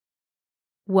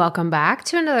Welcome back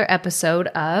to another episode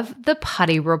of the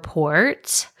Putty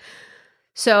Report.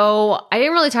 So I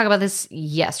didn't really talk about this in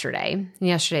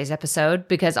yesterday's episode,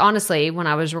 because honestly, when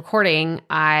I was recording,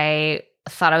 I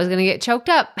thought I was going to get choked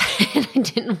up and I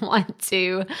didn't want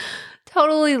to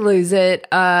totally lose it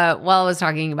while I was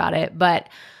talking about it. But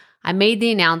I made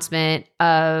the announcement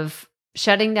of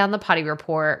shutting down the Putty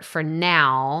Report for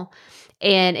now,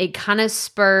 and it kind of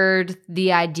spurred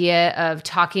the idea of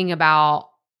talking about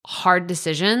hard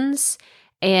decisions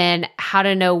and how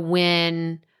to know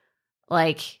when,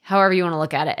 like, however you want to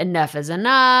look at it, enough is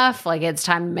enough, like it's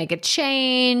time to make a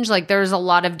change. Like there's a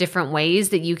lot of different ways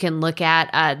that you can look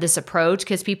at this approach,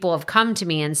 because people have come to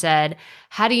me and said,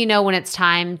 how do you know when it's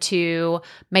time to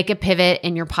make a pivot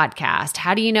in your podcast?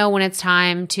 How do you know when it's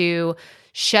time to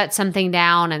shut something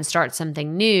down and start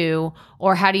something new?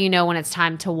 Or how do you know when it's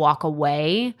time to walk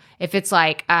away? If it's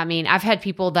like, I've had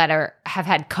people that have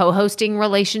had co-hosting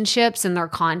relationships in their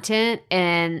content,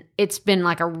 and it's been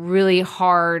like a really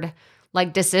hard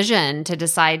decision to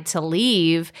decide to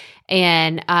leave.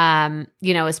 And,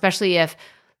 especially if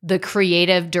the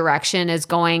creative direction is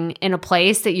going in a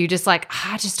place that you just like,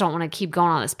 I just don't want to keep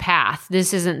going on this path.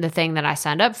 This isn't the thing that I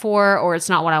signed up for, or it's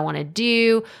not what I want to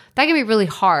do. That can be really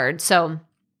hard. So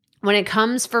when it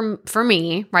comes for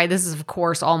me, right, this is of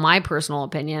course all my personal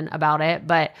opinion about it,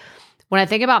 but when I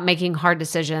think about making hard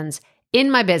decisions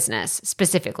in my business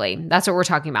specifically, that's what we're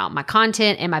talking about, my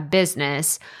content and my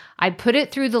business, I put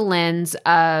it through the lens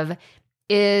of,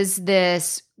 is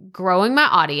this growing my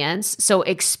audience, so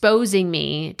exposing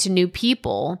me to new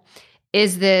people?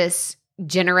 Is this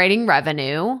generating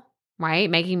revenue, right,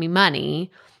 making me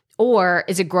money? Or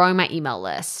is it growing my email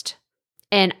list?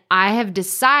 And I have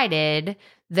decided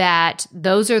that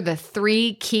those are the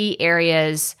three key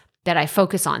areas that I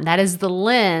focus on. That is the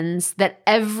lens that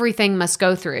everything must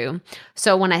go through.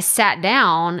 So when I sat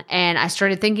down and I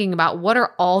started thinking about what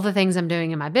are all the things I'm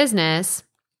doing in my business,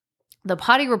 the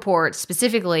Putty Report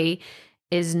specifically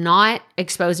is not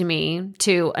exposing me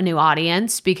to a new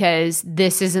audience, because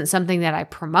this isn't something that I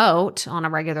promote on a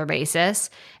regular basis.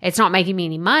 It's not making me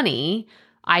any money.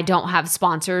 I don't have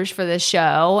sponsors for this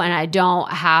show, and I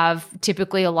don't have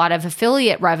typically a lot of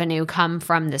affiliate revenue come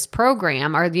from this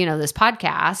program or, this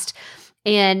podcast.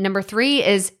 And number three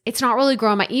is it's not really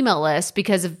growing my email list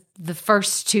because of the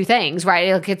first two things,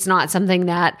 right? Like it's not something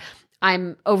that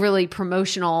I'm overly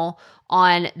promotional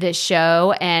on this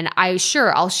show. And I'll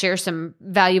share some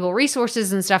valuable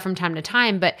resources and stuff from time to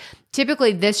time, but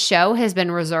typically this show has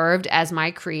been reserved as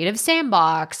my creative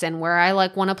sandbox and where I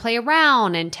want to play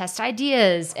around and test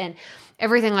ideas and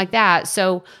everything like that.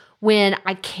 So when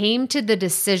I came to the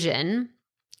decision,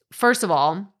 first of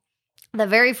all, the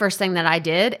very first thing that I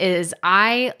did is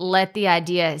I let the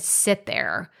idea sit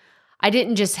there. I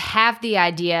didn't just have the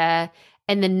idea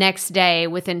and the next day,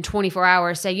 within 24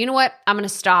 hours, say, you know what, I'm going to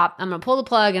stop. I'm going to pull the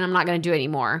plug and I'm not going to do it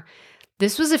anymore.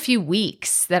 This was a few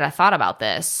weeks that I thought about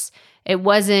this. It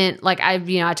wasn't like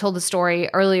I told the story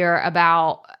earlier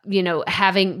about,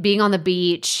 being on the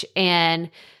beach and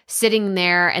sitting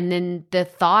there, and then the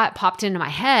thought popped into my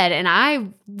head and I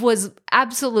was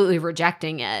absolutely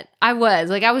rejecting it. I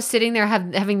was sitting there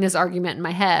having this argument in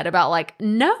my head about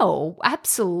no,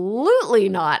 absolutely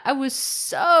not. I was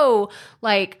so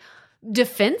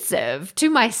defensive to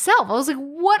myself. I was like,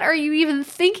 what are you even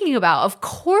thinking about? Of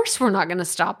course we're not going to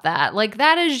stop that.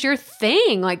 That is your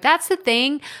thing. That's the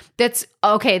thing that's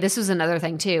okay. This was another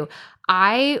thing too.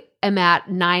 I am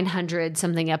at 900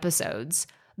 something episodes.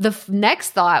 The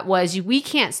next thought was, we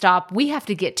can't stop. We have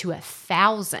to get to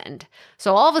 1,000.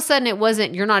 So all of a sudden it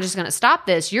wasn't, you're not just going to stop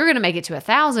this. You're going to make it to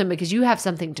 1,000 because you have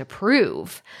something to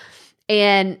prove.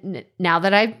 And now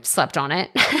that I slept on it,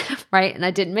 right, and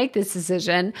I didn't make this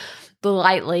decision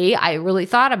lightly, I really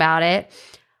thought about it.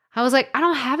 I was like, I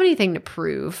don't have anything to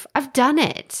prove. I've done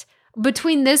it.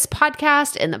 Between this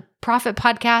podcast and the Profit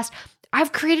Podcast,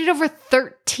 I've created over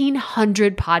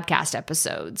 1,300 podcast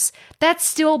episodes. That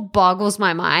still boggles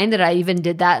my mind that I even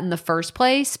did that in the first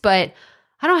place, but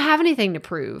I don't have anything to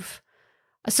prove.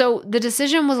 So the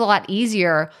decision was a lot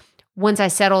easier once I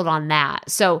settled on that.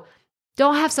 So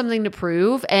don't have something to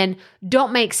prove, and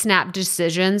don't make snap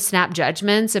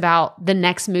judgments about the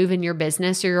next move in your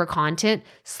business or your content.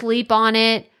 Sleep on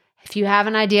it. If you have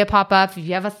an idea pop up, if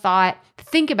you have a thought,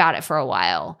 think about it for a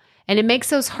while. And it makes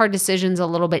those hard decisions a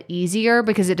little bit easier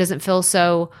because it doesn't feel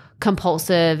so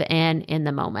compulsive and in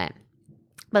the moment.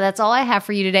 But that's all I have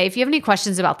for you today. If you have any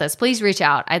questions about this, please reach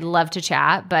out. I'd love to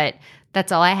chat, but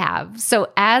that's all I have.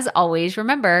 So as always,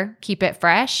 remember, keep it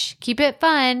fresh, keep it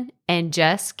fun, and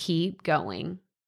just keep going.